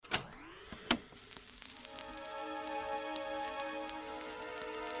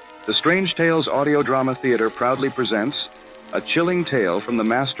The Strange Tales Audio Drama Theater proudly presents a chilling tale from the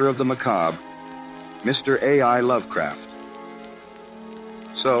master of the macabre, Mr. A.I. Lovecraft.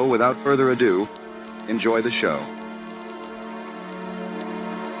 So, without further ado, enjoy the show.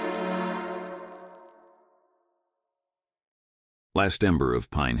 Last Ember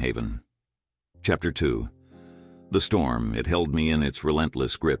of Pinehaven. Chapter 2. The storm, it held me in its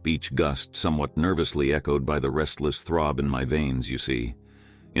relentless grip, each gust somewhat nervously echoed by the restless throb in my veins, you see.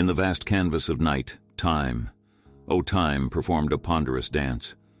 In the vast canvas of night, time, oh time, performed a ponderous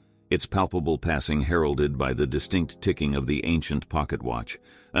dance. Its palpable passing heralded by the distinct ticking of the ancient pocket watch,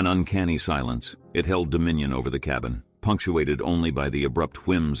 an uncanny silence. It held dominion over the cabin, punctuated only by the abrupt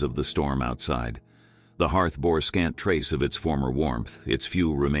whims of the storm outside. The hearth bore scant trace of its former warmth, its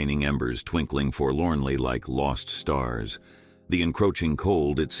few remaining embers twinkling forlornly like lost stars. The encroaching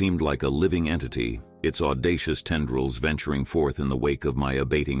cold, it seemed like a living entity, its audacious tendrils venturing forth in the wake of my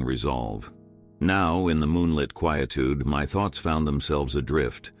abating resolve. Now, in the moonlit quietude, my thoughts found themselves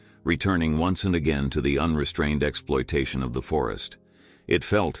adrift, returning once and again to the unrestrained exploitation of the forest.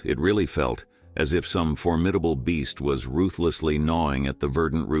 It really felt, as if some formidable beast was ruthlessly gnawing at the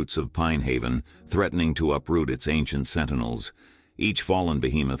verdant roots of Pinehaven, threatening to uproot its ancient sentinels. Each fallen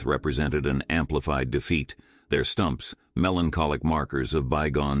behemoth represented an amplified defeat, their stumps melancholic markers of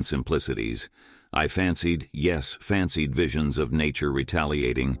bygone simplicities. I fancied visions of nature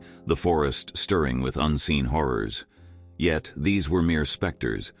retaliating, the forest stirring with unseen horrors. Yet these were mere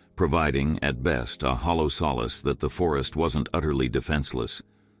specters, providing, at best, a hollow solace that the forest wasn't utterly defenseless.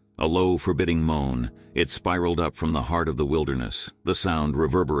 A low, forbidding moan, it spiraled up from the heart of the wilderness, the sound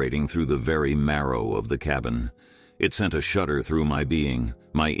reverberating through the very marrow of the cabin. It sent a shudder through my being,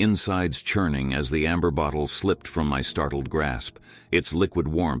 my insides churning as the amber bottle slipped from my startled grasp, its liquid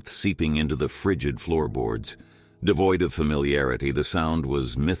warmth seeping into the frigid floorboards. Devoid of familiarity, the sound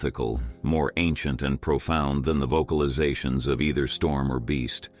was mythical, more ancient and profound than the vocalizations of either storm or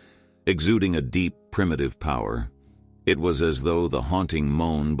beast. Exuding a deep, primitive power, it was as though the haunting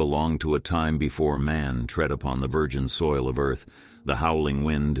moan belonged to a time before man tread upon the virgin soil of earth, the howling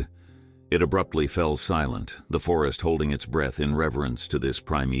wind. It abruptly fell silent, the forest holding its breath in reverence to this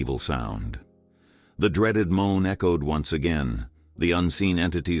primeval sound. The dreaded moan echoed once again, the unseen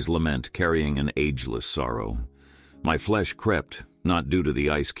entity's lament carrying an ageless sorrow. My flesh crept, not due to the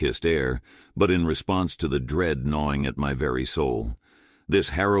ice-kissed air, but in response to the dread gnawing at my very soul.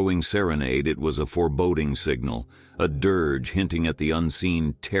 This harrowing serenade, it was a foreboding signal, a dirge hinting at the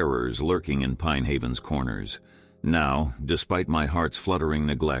unseen terrors lurking in Pinehaven's corners. Now, despite my heart's fluttering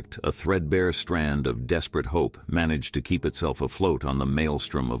neglect, a threadbare strand of desperate hope managed to keep itself afloat on the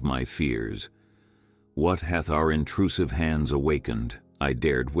maelstrom of my fears. "What hath our intrusive hands awakened?" I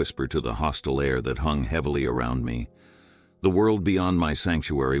dared whisper to the hostile air that hung heavily around me. The world beyond my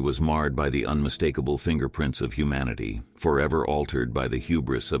sanctuary was marred by the unmistakable fingerprints of humanity, forever altered by the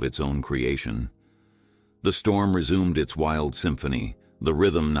hubris of its own creation. The storm resumed its wild symphony, the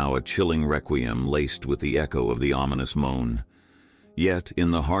rhythm now a chilling requiem laced with the echo of the ominous moan. Yet, in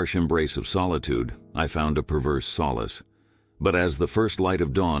the harsh embrace of solitude, I found a perverse solace. But as the first light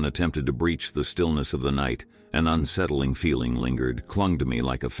of dawn attempted to breach the stillness of the night, an unsettling feeling lingered, clung to me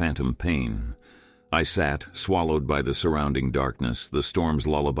like a phantom pain. I sat, swallowed by the surrounding darkness, the storm's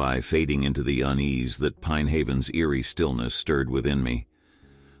lullaby fading into the unease that Pinehaven's eerie stillness stirred within me.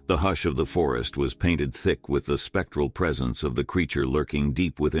 The hush of the forest was painted thick with the spectral presence of the creature lurking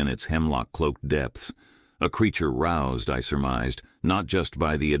deep within its hemlock-cloaked depths. A creature roused, I surmised, not just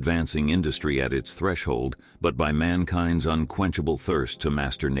by the advancing industry at its threshold, but by mankind's unquenchable thirst to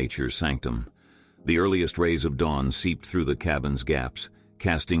master nature's sanctum. The earliest rays of dawn seeped through the cabin's gaps,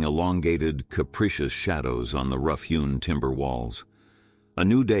 casting elongated, capricious shadows on the rough-hewn timber walls. A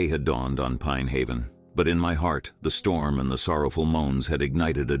new day had dawned on Pinehaven, but in my heart the storm and the sorrowful moans had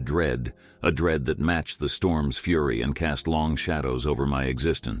ignited a dread that matched the storm's fury and cast long shadows over my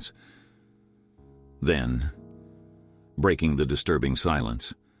existence. Then, breaking the disturbing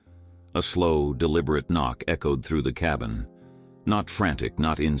silence, a slow, deliberate knock echoed through the cabin. Not frantic,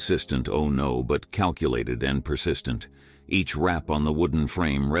 not insistent, oh no, but calculated and persistent. Each rap on the wooden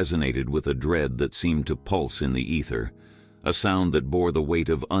frame resonated with a dread that seemed to pulse in the ether, a sound that bore the weight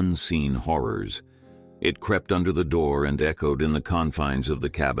of unseen horrors. It crept under the door and echoed in the confines of the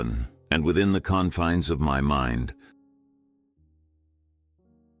cabin, and within the confines of my mind.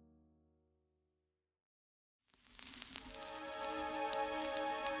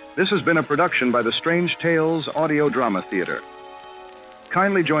 This has been a production by the Strange Tales Audio Drama Theater.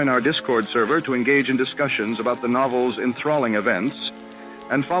 Kindly join our Discord server to engage in discussions about the novel's enthralling events,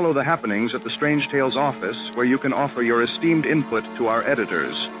 and follow the happenings at the Strange Tales office, where you can offer your esteemed input to our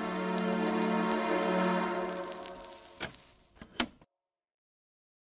editors.